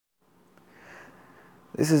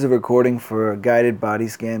This is a recording for a guided body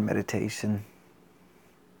scan meditation.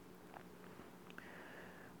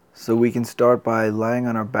 So we can start by lying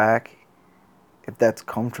on our back, if that's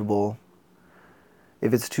comfortable.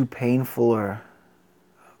 If it's too painful or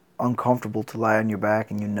uncomfortable to lie on your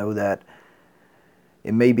back and you know that,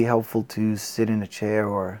 it may be helpful to sit in a chair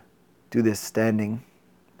or do this standing.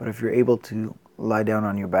 But if you're able to lie down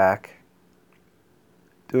on your back,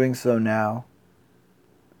 doing so now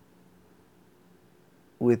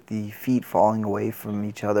with the feet falling away from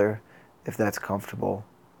each other, if that's comfortable,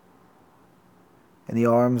 and the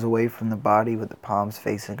arms away from the body with the palms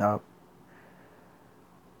facing up,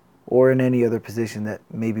 or in any other position that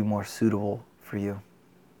may be more suitable for you.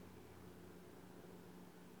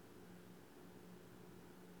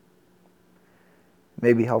 It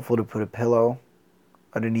may be helpful to put a pillow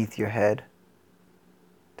underneath your head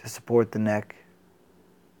to support the neck.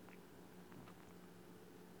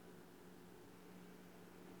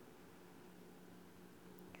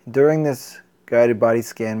 During this guided body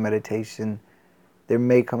scan meditation, there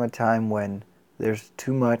may come a time when there's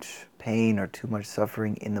too much pain or too much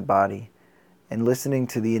suffering in the body, and listening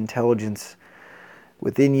to the intelligence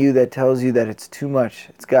within you that tells you that it's too much,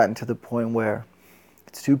 it's gotten to the point where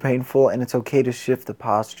it's too painful, and it's okay to shift the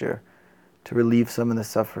posture to relieve some of the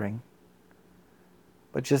suffering.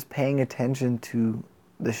 But just paying attention to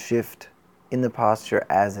the shift in the posture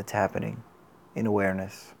as it's happening in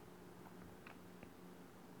awareness.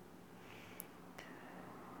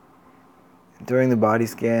 During the body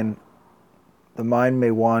scan, the mind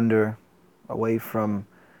may wander away from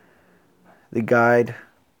the guide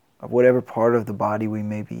of whatever part of the body we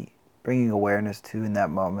may be bringing awareness to in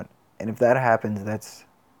that moment. And if that happens, that's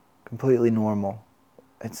completely normal.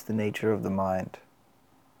 It's the nature of the mind.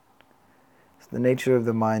 It's the nature of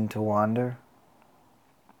the mind to wander.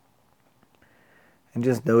 And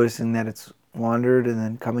just noticing that it's wandered and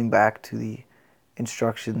then coming back to the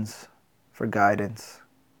instructions for guidance.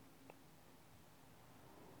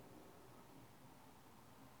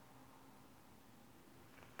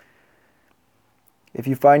 If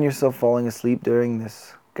you find yourself falling asleep during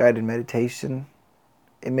this guided meditation,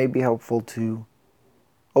 it may be helpful to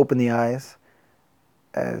open the eyes,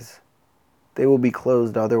 as they will be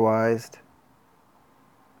closed otherwise.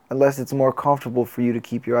 Unless it's more comfortable for you to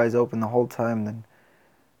keep your eyes open the whole time, then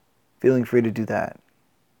feeling free to do that.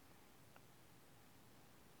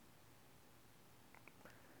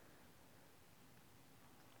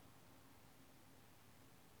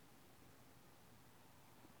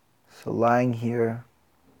 So lying here,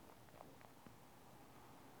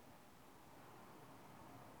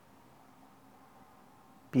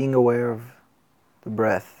 being aware of the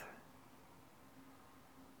breath,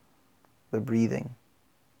 the breathing.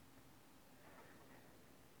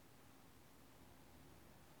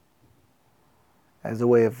 As a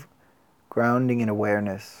way of grounding in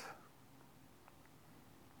awareness.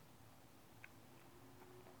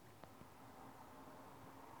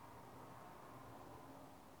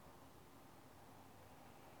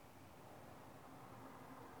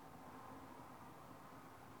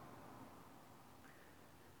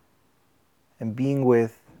 And being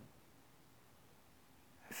with,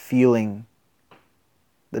 feeling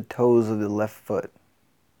the toes of the left foot.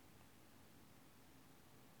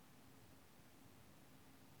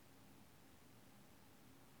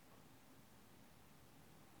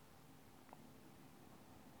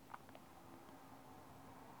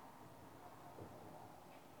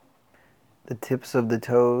 The tips of the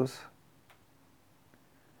toes,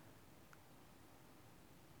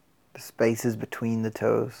 the spaces between the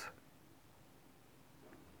toes.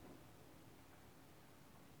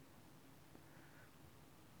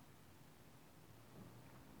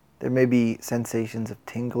 There may be sensations of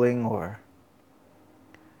tingling or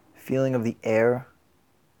feeling of the air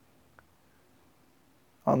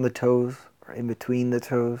on the toes or in between the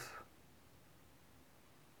toes.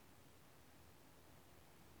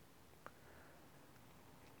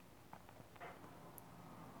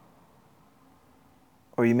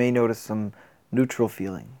 Or you may notice some neutral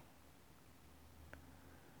feeling.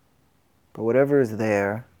 But whatever is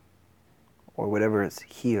there, or whatever is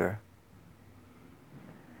here,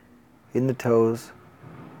 in the toes,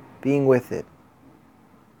 being with it.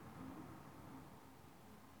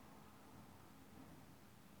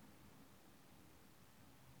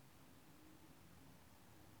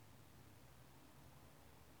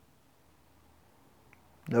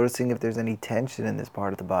 Noticing if there's any tension in this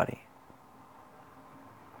part of the body.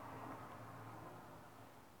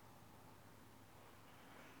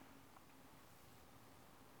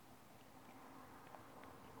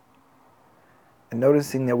 And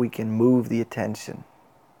noticing that we can move the attention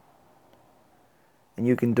And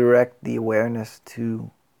you can direct the awareness to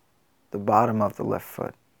the bottom of the left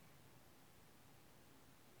foot.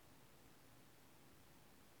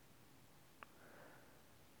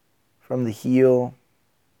 From the heel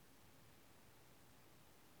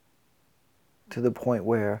to the point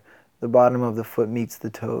where the bottom of the foot meets the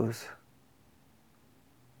toes.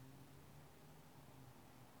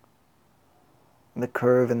 And the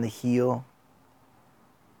curve in the heel.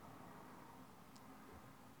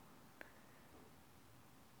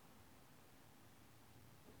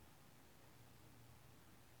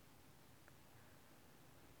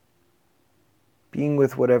 Being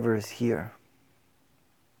with whatever is here.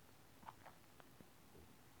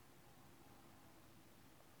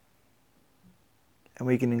 And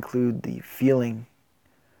we can include the feeling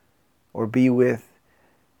or be with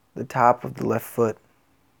the top of the left foot.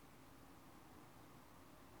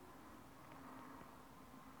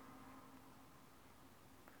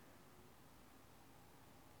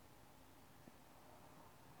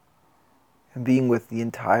 And being with the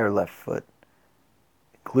entire left foot,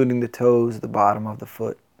 including the toes, the bottom of the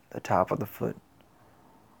foot, the top of the foot.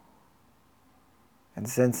 And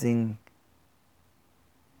sensing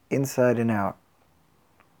inside and out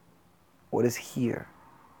what is here.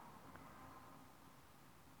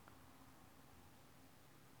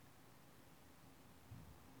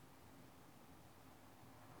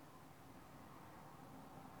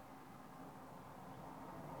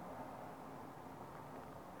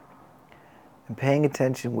 And paying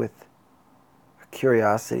attention with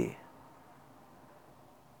curiosity.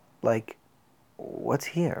 Like, what's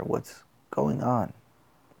here? What's going on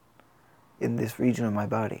in this region of my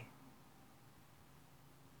body?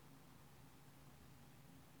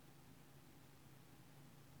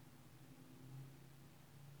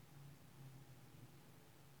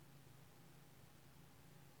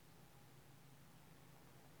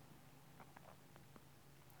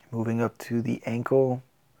 Moving up to the ankle,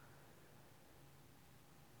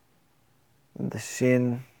 the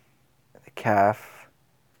shin, the calf,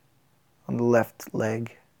 on the left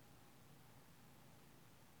leg.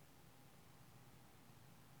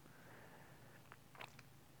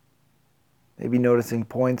 Maybe noticing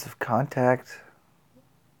points of contact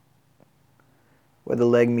where the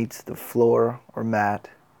leg meets the floor or mat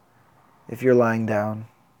if you're lying down.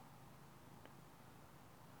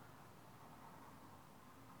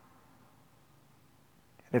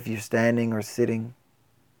 And if you're standing or sitting,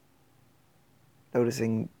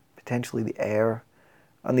 noticing potentially the air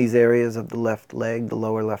on these areas of the left leg, the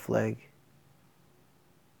lower left leg.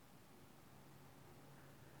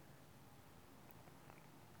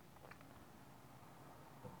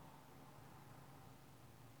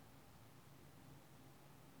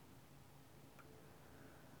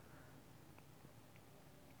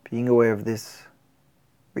 Being aware of this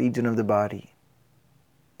region of the body,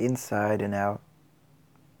 inside and out.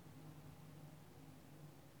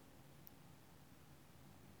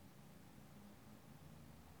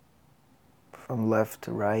 From left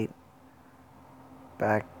to right,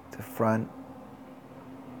 back to front.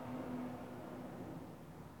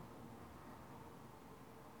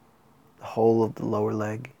 The whole of the lower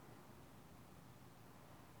leg.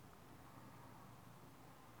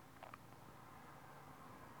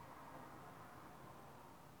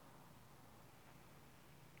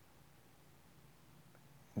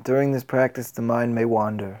 During this practice, the mind may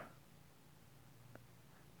wander.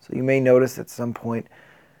 So you may notice at some point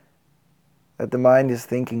that the mind is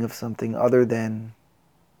thinking of something other than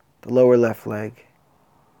the lower left leg.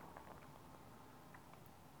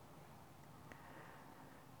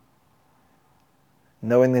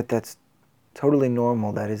 Knowing that that's totally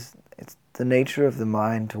normal, it's the nature of the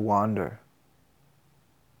mind to wander.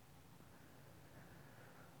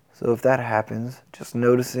 So if that happens, just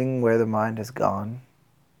noticing where the mind has gone,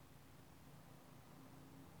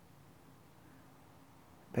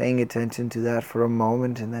 paying attention to that for a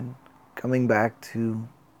moment and then coming back to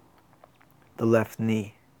the left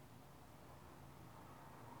knee.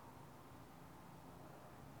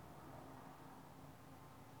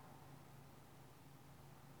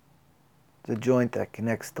 The joint that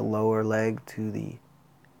connects the lower leg to the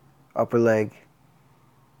upper leg.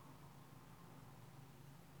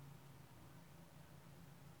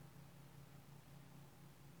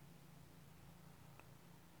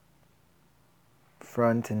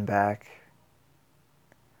 Front and back.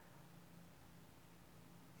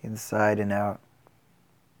 Inside and out.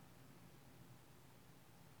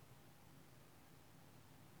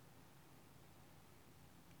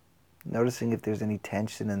 Noticing if there's any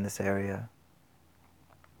tension in this area.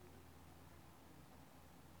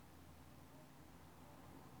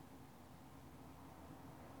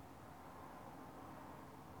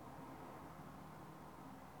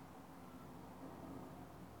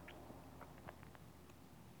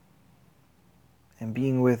 and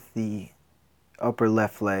being with the upper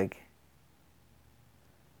left leg.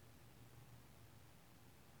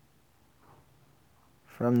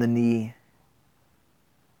 From the knee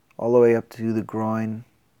all the way up to the groin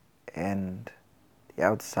and the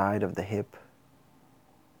outside of the hip.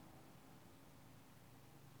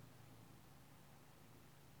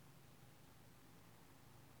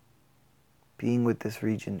 Being with this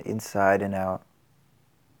region inside and out.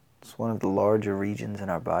 It's one of the larger regions in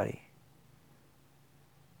our body.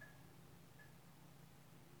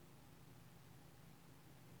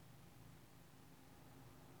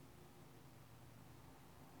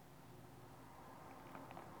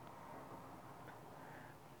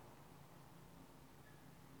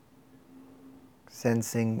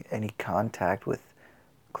 Sensing any contact with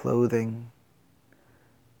clothing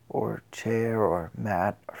or chair or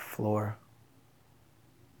mat or floor.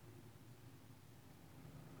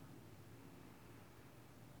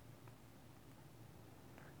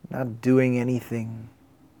 Not doing anything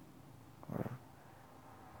or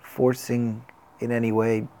forcing in any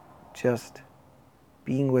way, just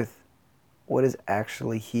being with what is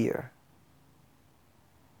actually here.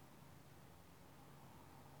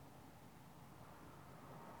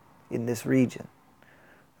 In this region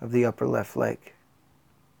of the upper left leg.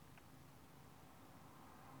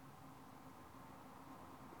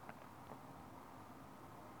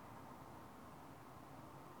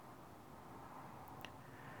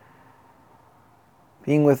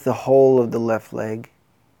 Being with the whole of the left leg,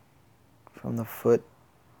 from the foot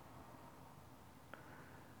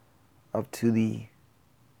up to the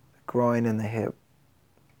groin and the hip.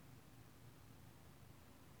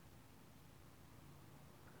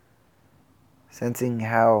 Sensing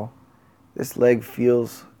how this leg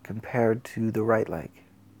feels compared to the right leg.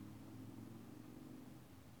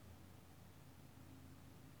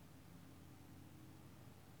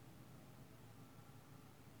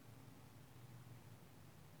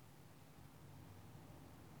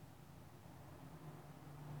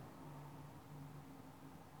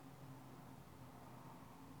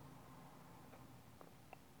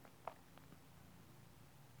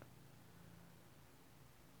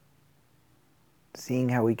 Seeing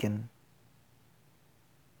how we can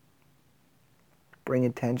bring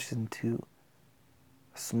attention to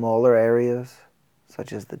smaller areas,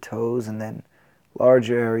 such as the toes, and then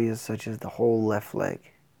larger areas, such as the whole left leg.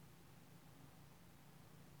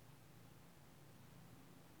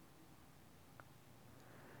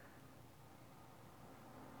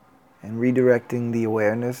 And redirecting the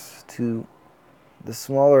awareness to the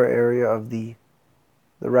smaller area of the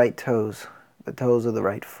right toes, the toes of the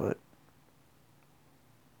right foot.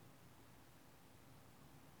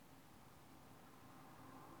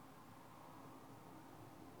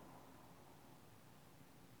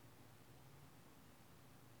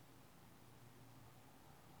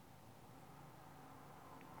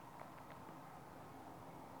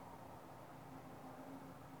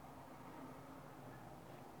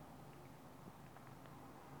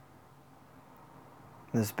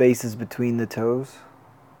 The spaces between the toes.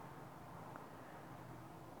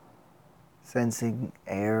 Sensing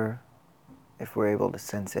air, if we're able to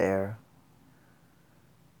sense air.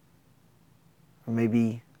 Or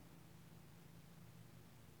maybe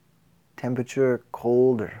temperature,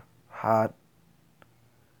 cold or hot,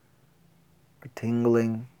 or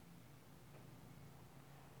tingling.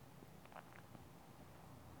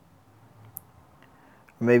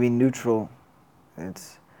 Or maybe neutral.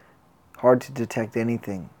 It's hard to detect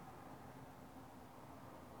anything.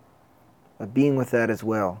 But being with that as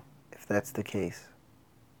well, if that's the case.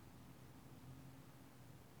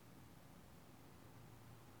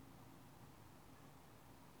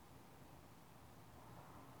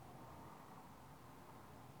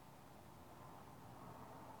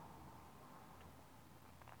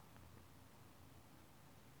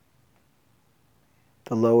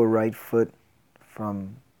 The lower right foot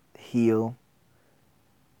from the heel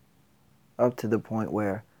up to the point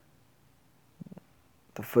where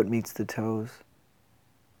the foot meets the toes.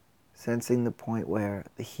 Sensing the point where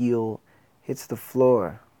the heel hits the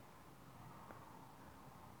floor.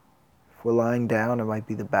 If we're lying down, it might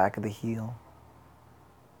be the back of the heel.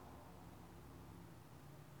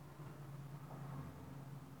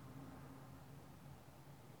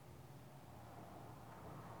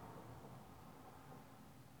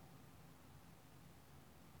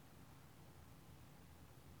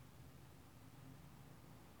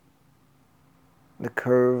 The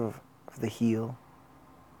curve of the heel.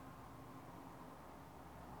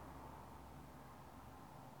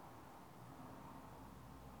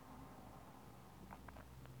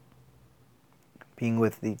 Being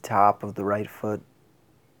with the top of the right foot.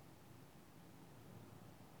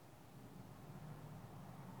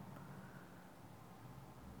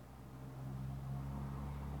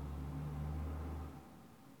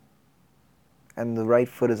 and the right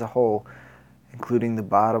foot as a whole, including the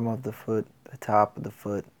bottom of the foot, the top of the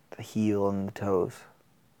foot, the heel, and the toes.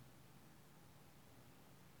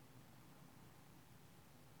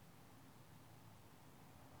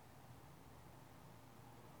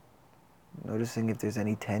 Noticing if there's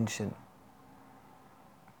any tension.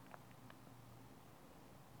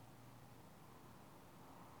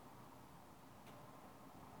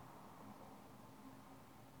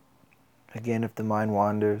 Again, if the mind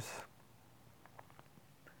wanders,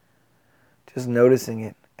 just noticing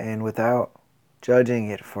it and without judging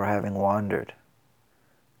it for having wandered,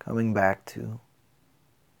 coming back to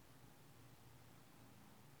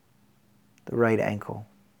the right ankle.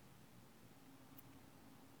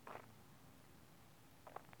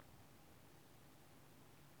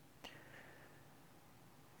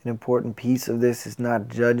 An important piece of this is not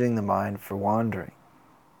judging the mind for wandering.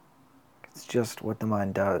 It's just what the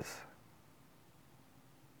mind does.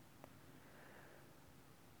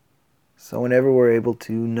 So whenever we're able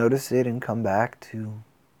to notice it and come back to,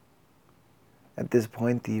 at this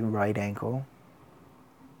point, the right ankle,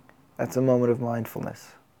 that's a moment of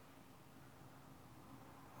mindfulness,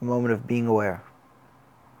 a moment of being aware.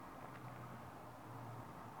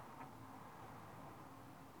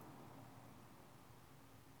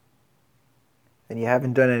 And you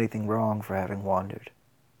haven't done anything wrong for having wandered.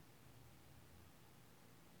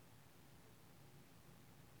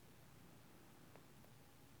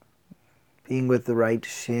 Being with the right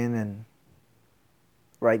shin and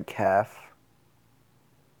right calf,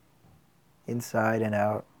 inside and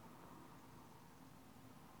out.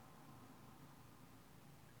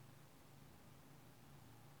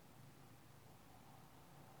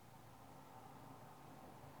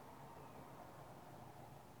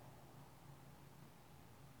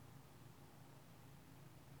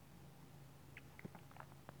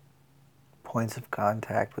 Points of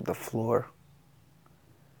contact with the floor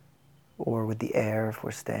or with the air if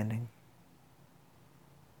we're standing.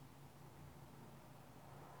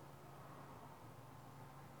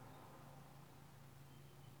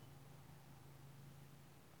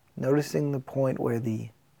 Noticing the point where the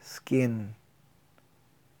skin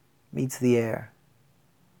meets the air.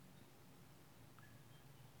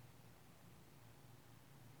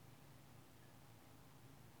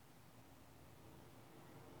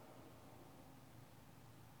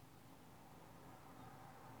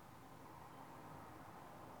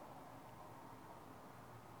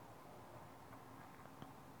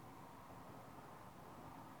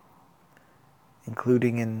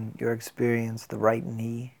 Including in your experience the right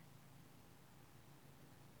knee,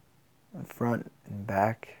 front and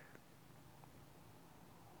back.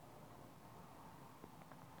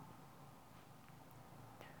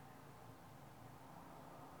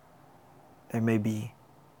 There may be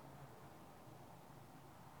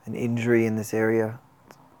an injury in this area,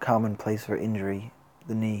 common place for injury,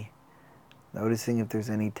 the knee. Noticing if there's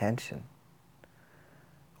any tension,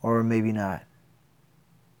 or maybe not.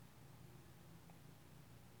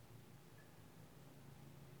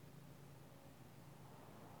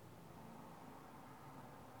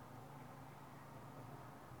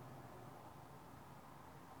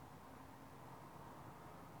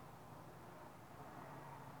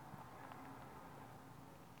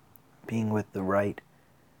 Being with the right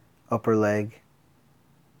upper leg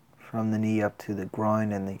from the knee up to the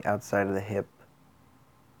groin and the outside of the hip.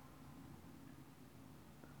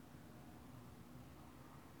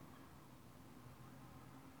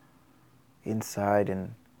 Inside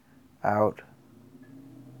and out,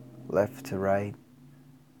 left to right,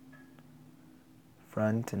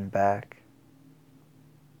 front and back.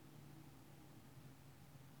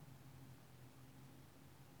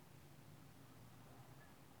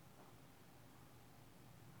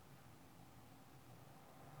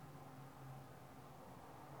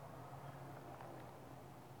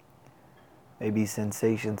 Maybe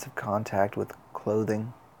sensations of contact with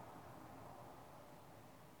clothing.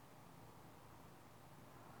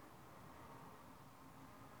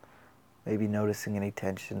 Maybe noticing any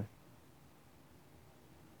tension.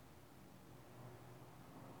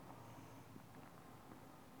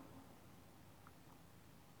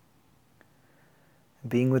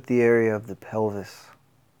 Being with the area of the pelvis.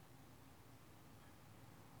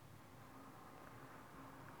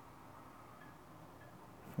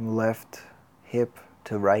 From left hip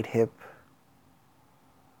to right hip.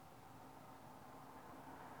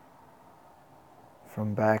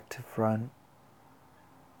 From back to front,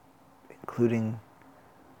 including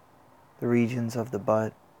the regions of the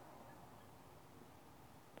butt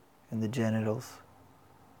and the genitals.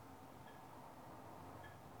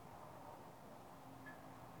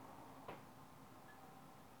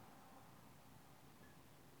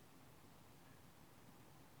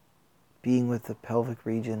 being with the pelvic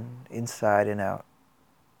region inside and out.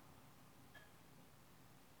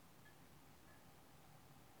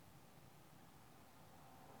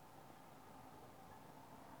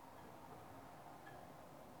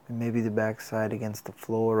 And maybe the backside against the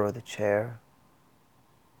floor or the chair.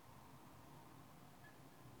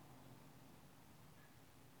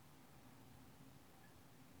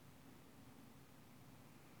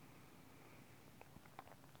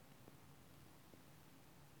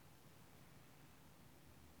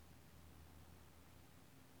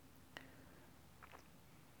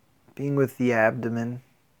 Being with the abdomen,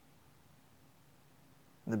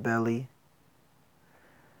 the belly,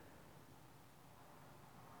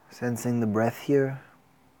 sensing the breath here.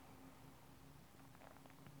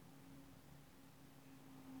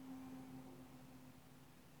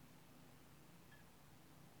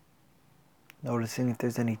 Noticing if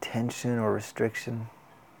there's any tension or restriction.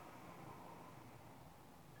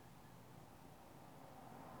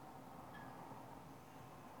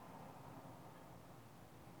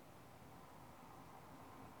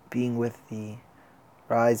 Being with the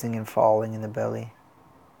rising and falling in the belly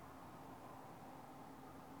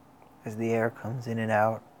as the air comes in and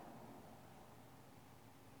out.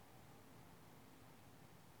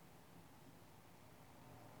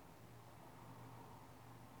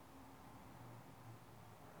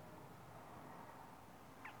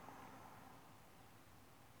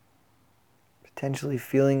 Potentially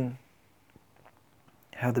feeling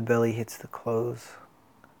how the belly hits the clothes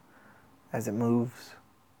as it moves,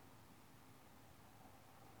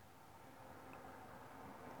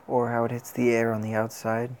 or how it hits the air on the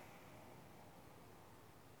outside.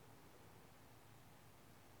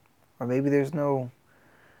 Or maybe there's no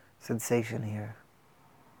sensation here,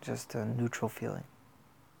 just a neutral feeling.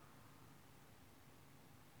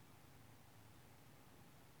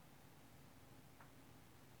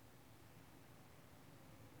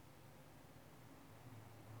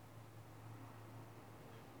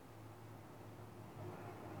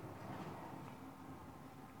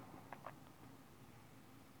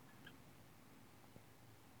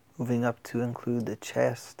 Moving up to include the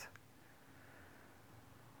chest,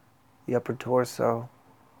 the upper torso,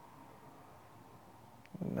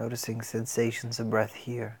 noticing sensations of breath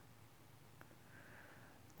here,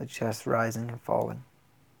 the chest rising and falling.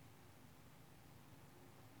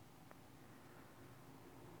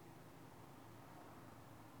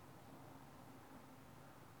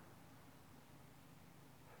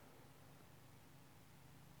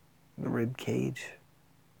 The rib cage,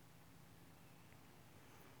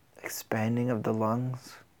 expanding of the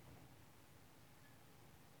lungs,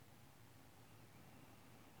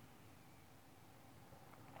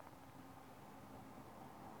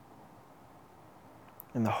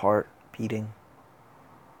 and the heart beating,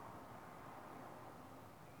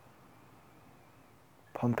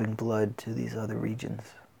 pumping blood to these other regions.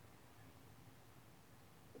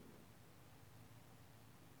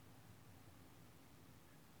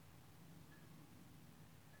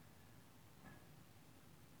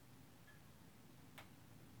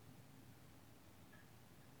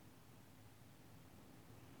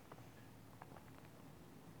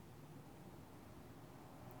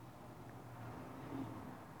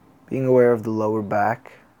 Being aware of the lower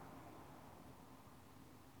back,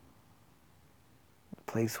 the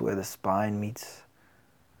place where the spine meets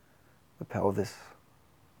the pelvis.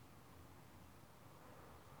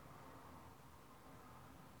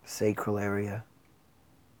 Sacral area.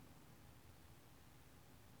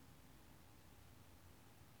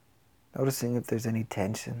 Noticing if there's any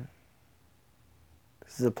tension.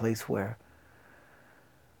 This is a place where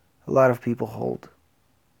a lot of people hold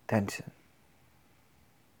tension.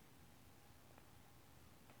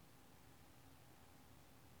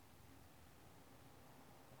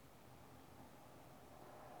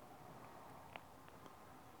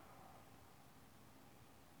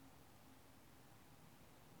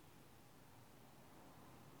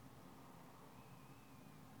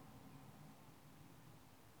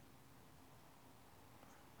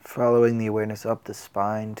 Following the awareness up the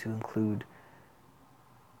spine to include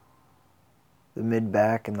the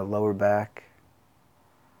mid-back and the lower back.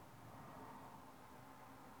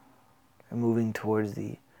 And moving towards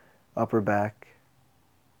the upper back.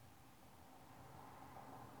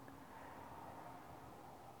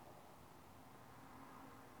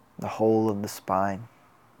 The whole of the spine.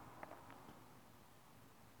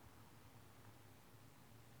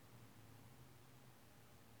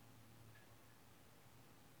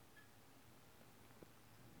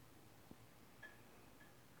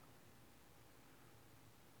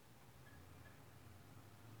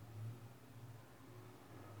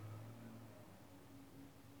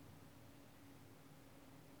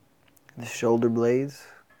 the shoulder blades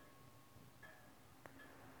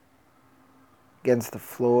against the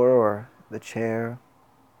floor or the chair,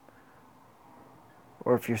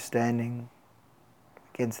 or if you're standing,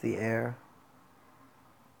 against the air.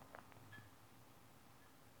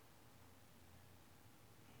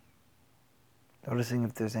 Noticing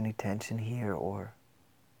if there's any tension here or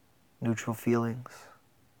neutral feelings,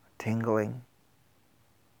 tingling,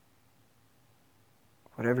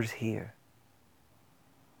 whatever's here,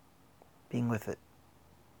 being with it.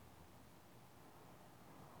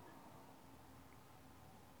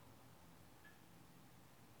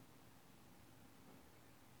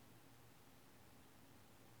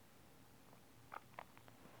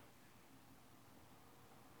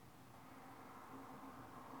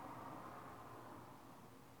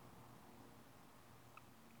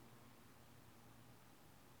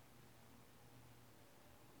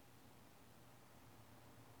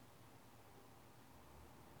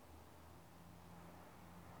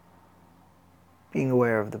 Being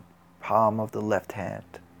aware of the palm of the left hand.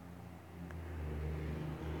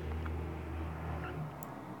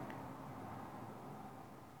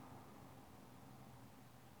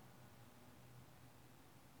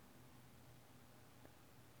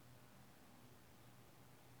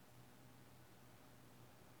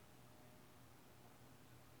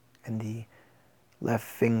 And the left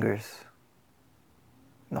fingers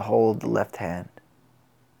in the whole of the left hand.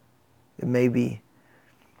 It may be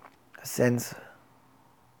a sense of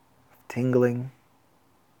tingling,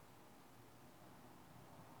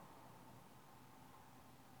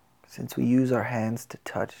 since we use our hands to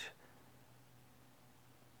touch.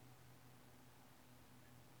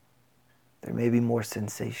 There may be more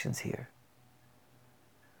sensations here.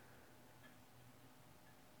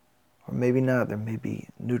 Or maybe not, there may be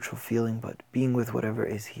neutral feeling, but being with whatever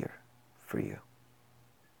is here for you.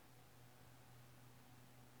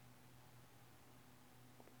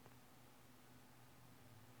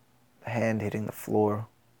 The hand hitting the floor,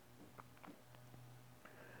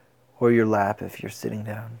 or your lap if you're sitting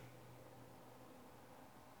down.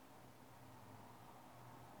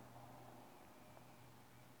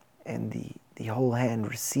 And the whole hand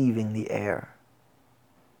receiving the air.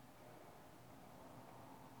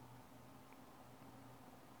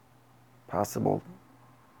 Possible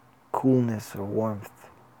coolness or warmth.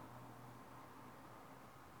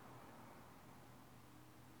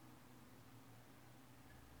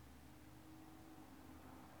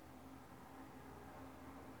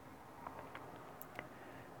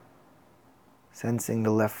 Sensing the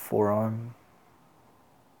left forearm,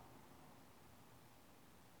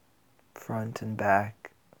 front and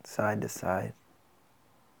back, side to side,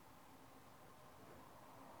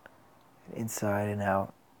 inside and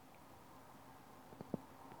out.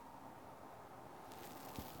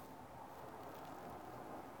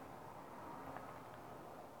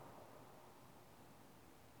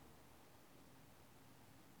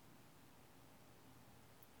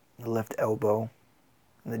 The left elbow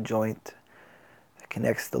and the joint that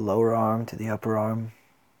connects the lower arm to the upper arm.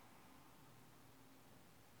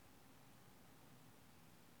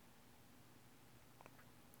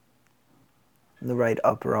 And the right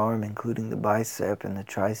upper arm, including the bicep and the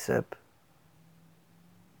tricep.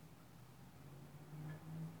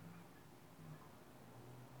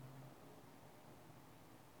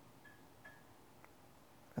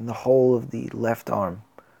 And the whole of the left arm,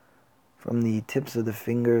 from the tips of the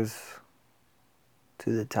fingers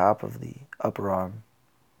to the top of the upper arm.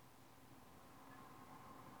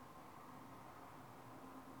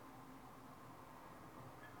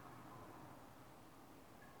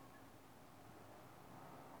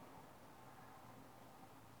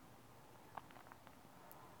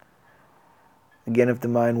 Again, if the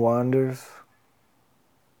mind wanders,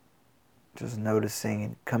 just noticing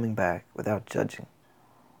and coming back without judging.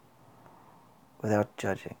 Without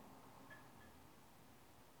judging.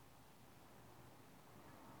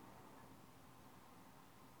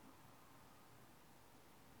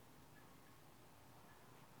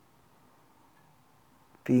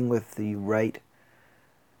 Being with the right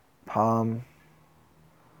palm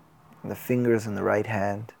and the fingers in the right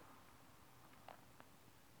hand.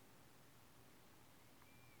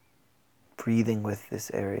 Breathing with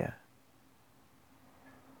this area.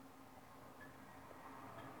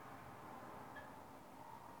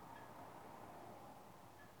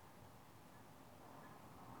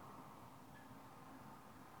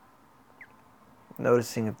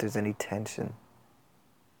 Noticing if there's any tension.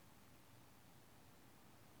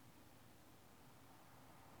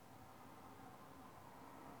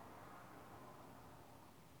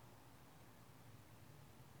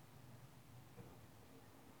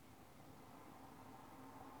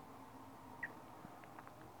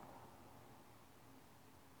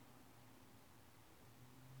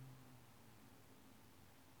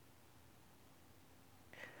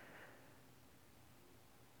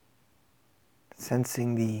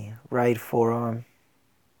 Sensing the right forearm,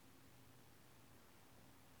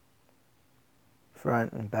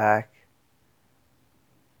 front and back,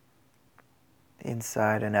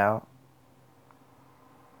 inside and out.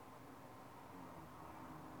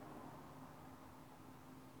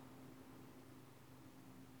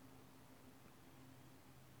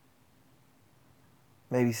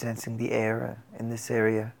 Maybe sensing the air in this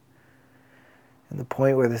area and the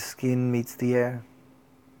point where the skin meets the air.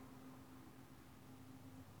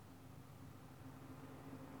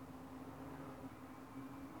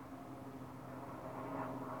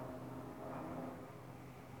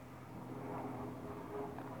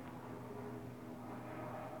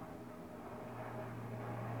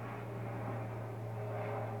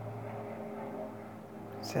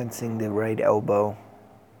 Sensing the right elbow,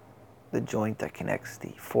 the joint that connects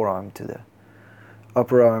the forearm to the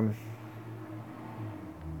upper arm.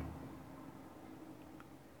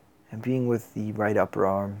 And being with the right upper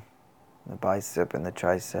arm, the bicep and the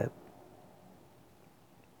tricep.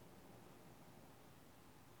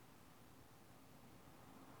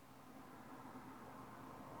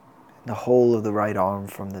 The whole of the right arm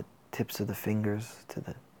from the tips of the fingers to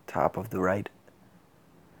the top of the right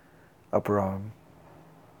upper arm.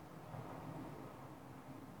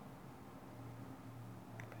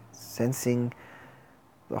 Sensing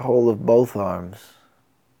the whole of both arms.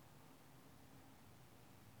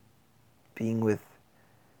 Being with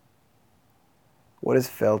what is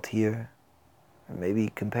felt here, and maybe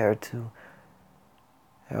compare it to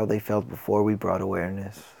how they felt before we brought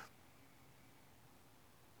awareness.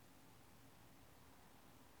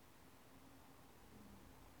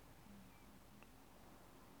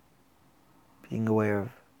 Being aware of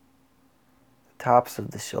the tops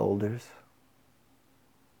of the shoulders.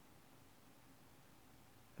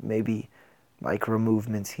 Maybe micro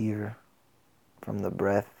movements here from the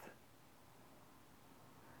breath,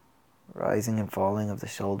 rising and falling of the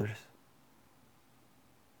shoulders.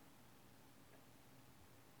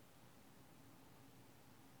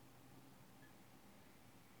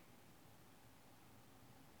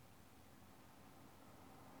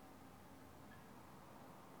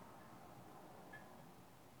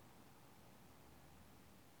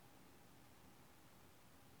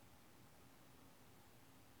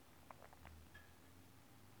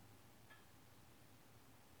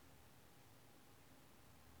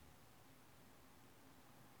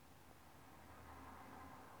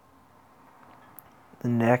 The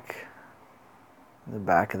neck, the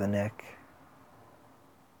back of the neck,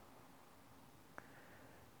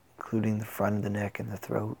 including the front of the neck and the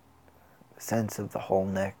throat, the sense of the whole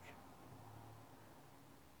neck.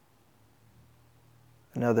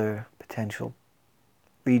 Another potential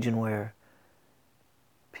region where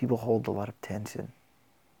people hold a lot of tension.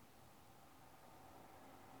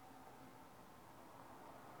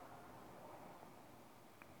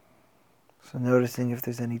 So noticing if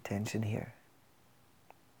there's any tension here.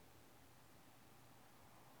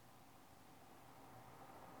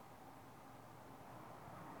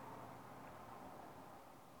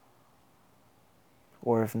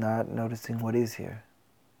 Or if not, noticing what is here.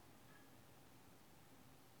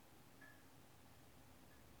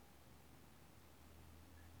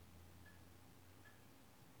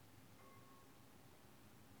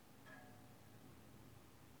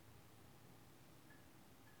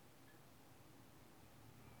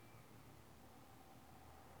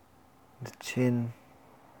 The chin,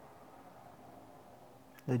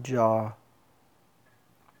 the jaw,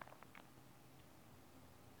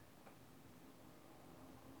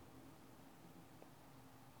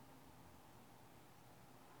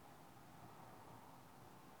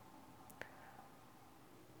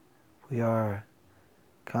 we are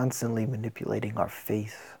constantly manipulating our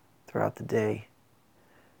face throughout the day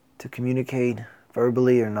to communicate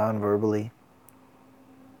verbally or non-verbally.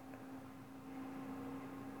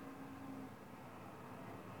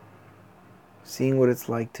 Seeing what it's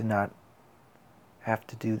like to not have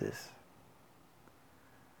to do this.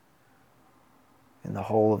 In the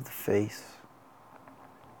whole of the face,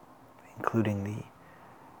 including the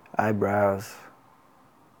eyebrows,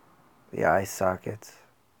 the eye sockets,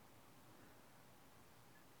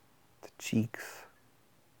 the cheeks,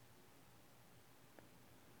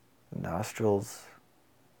 the nostrils,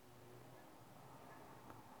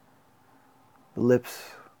 the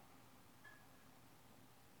lips,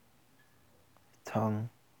 the tongue,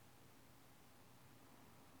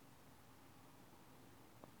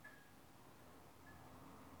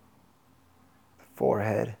 the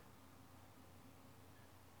forehead,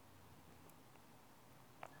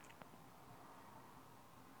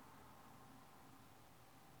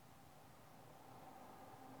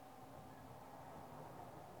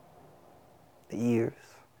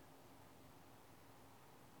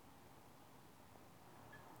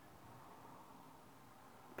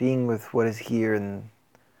 being with what is here in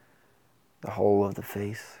the whole of the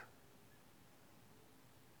face.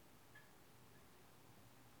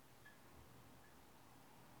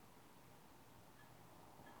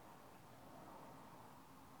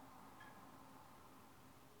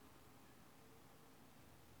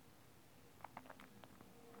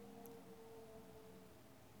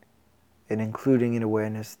 And including in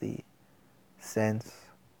awareness the sense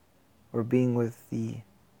or being with the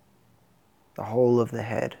whole of the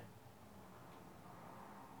head,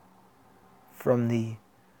 from the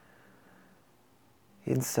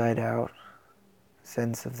inside out,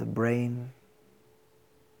 sense of the brain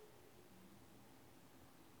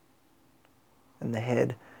and the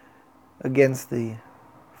head against the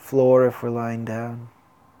floor if we're lying down,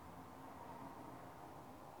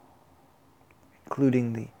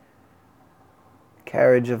 including the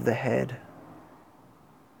carriage of the head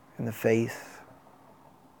and the face,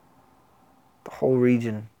 the whole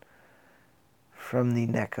region from the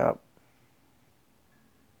neck up.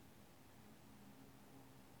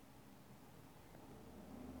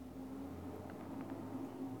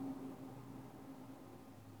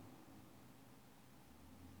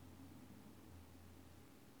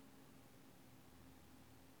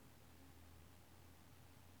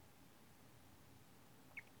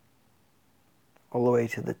 All the way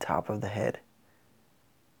to the top of the head.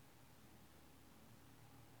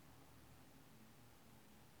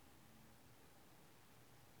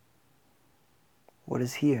 What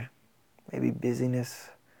is here? Maybe busyness,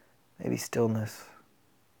 maybe stillness,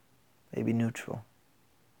 maybe neutral.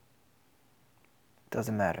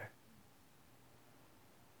 Doesn't matter.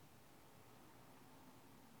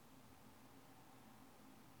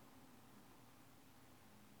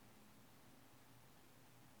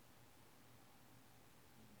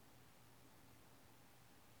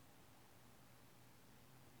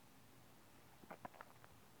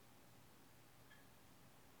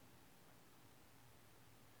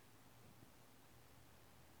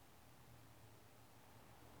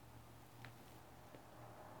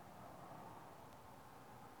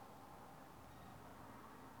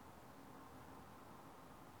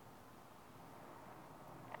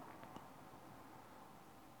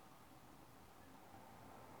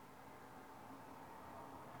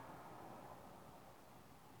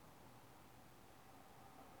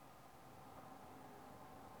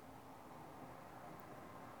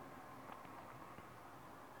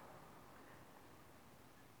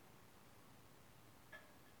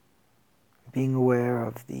 Being aware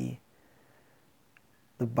of the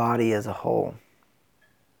body as a whole,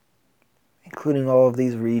 including all of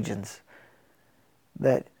these regions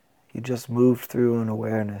that you just moved through in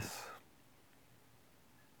awareness.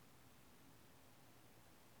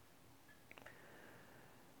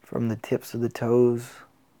 From the tips of the toes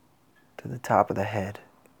to the top of the head.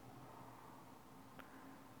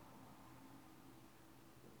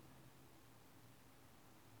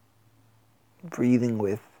 Breathing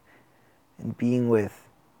with and being with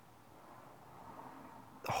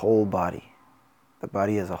the whole body, the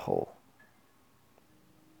body as a whole.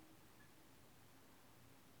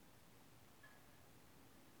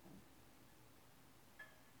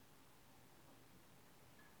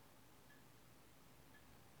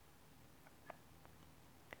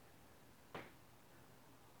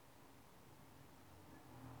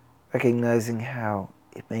 Recognizing how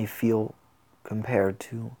it may feel compared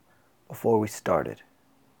to before we started.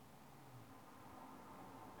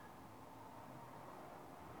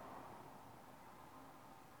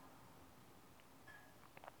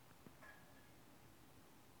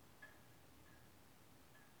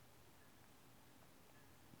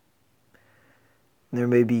 There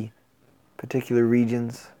may be particular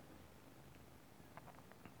regions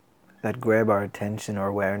that grab our attention or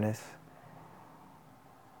awareness.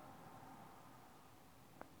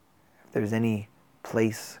 If there's any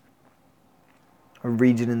place or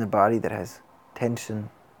region in the body that has tension,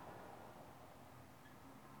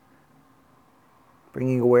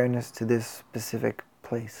 bringing awareness to this specific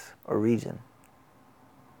place or region.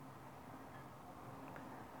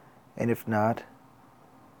 And if not,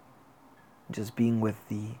 just being with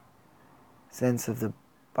the sense of the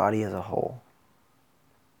body as a whole.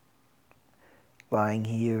 Lying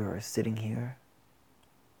here or sitting here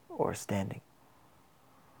or standing.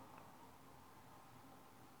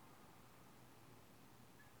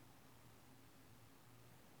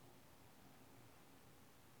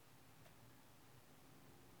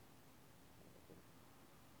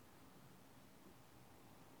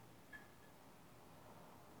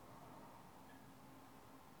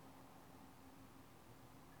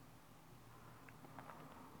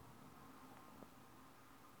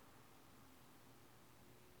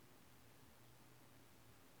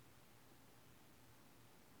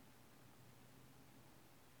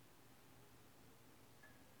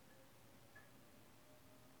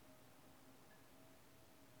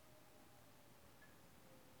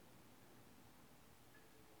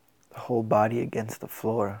 whole body against the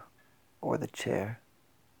floor or the chair.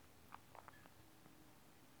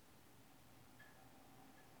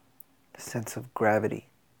 The sense of gravity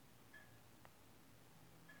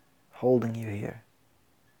holding you here.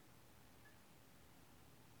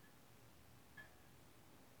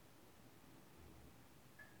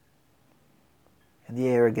 And the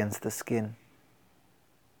air against the skin.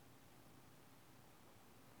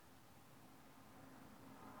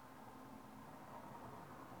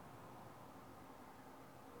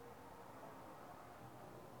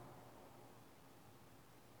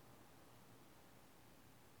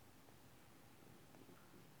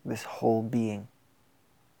 This whole being.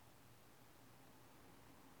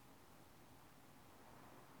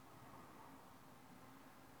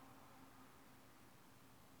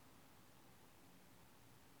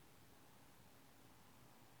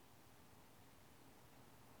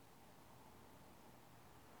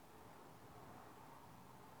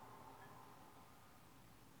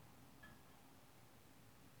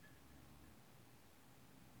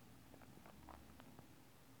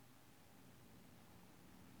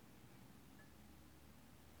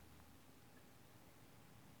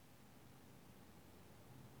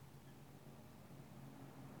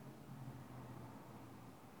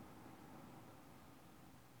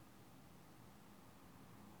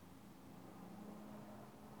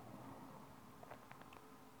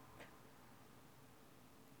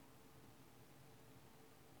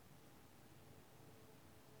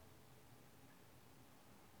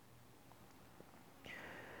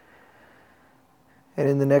 And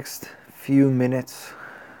in the next few minutes,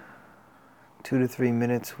 2 to 3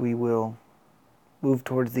 minutes, we will move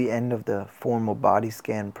towards the end of the formal body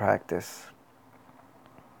scan practice.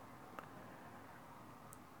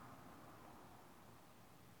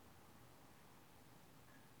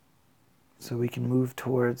 So we can move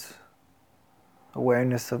towards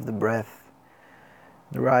awareness of the breath,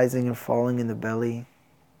 the rising and falling in the belly,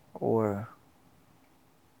 or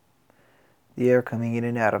the air coming in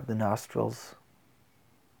and out of the nostrils.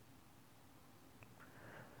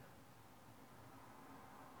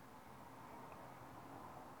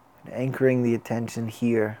 And anchoring the attention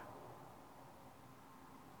here.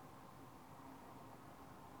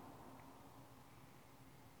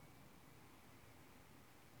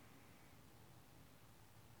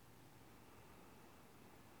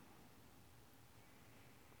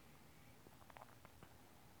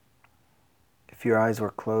 If your eyes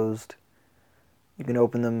were closed, you can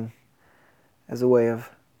open them as a way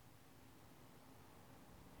of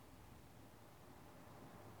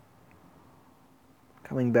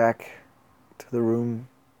coming back to the room.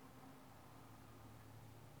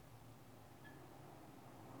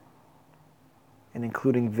 And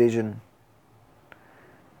including vision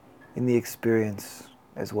in the experience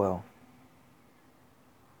as well.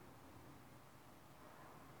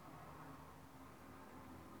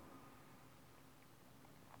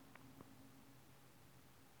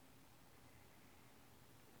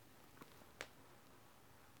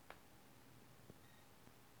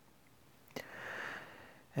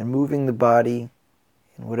 And moving the body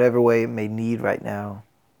in whatever way it may need right now.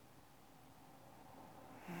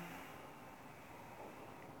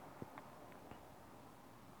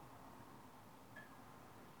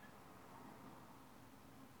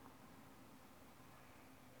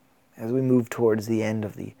 As we move towards the end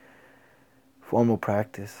of the formal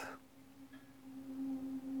practice,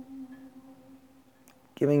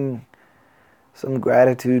 giving some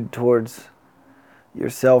gratitude towards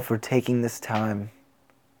yourself for taking this time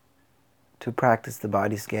to practice the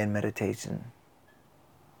body scan meditation.